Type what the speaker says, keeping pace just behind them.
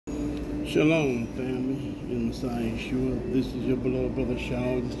Shalom, family, in Messiah Yisrael. This is your beloved brother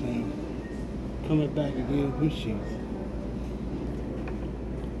Sha'ul. This time, coming back again with Sheetz.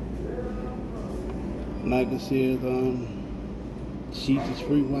 Like I said, Sheetz is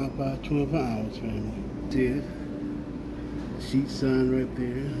free Wi-Fi 24 hours, family. See Sheetz sign right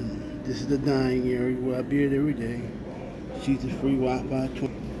there. This is the dining area where I be every day. Sheetz is free Wi-Fi 24.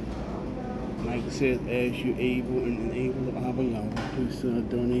 Like I said, as you're able and enable to please send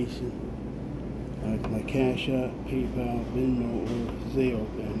a donation. My cash.app, PayPal, venmo, or zelle,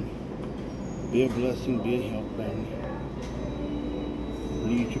 family. Be a blessing, be a help, family.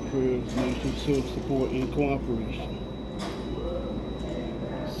 Need your prayers, need your support and cooperation.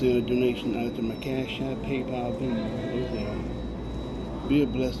 Send a donation out to my cash.app, PayPal, venmo, or zelle. Be a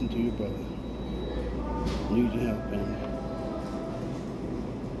blessing to your brother. Need your help, family.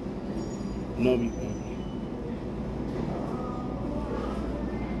 Love you, family.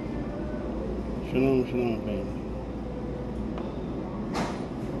 Shalom, shalom, family.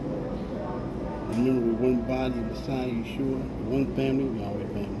 Remember, we're one body, Messiah Yisrael, one family, we always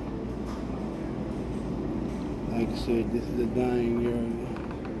family. Like I said, this is a dying area.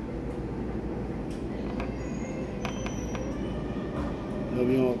 Love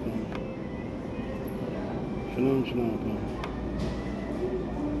you all, family. Shalom, shalom, family.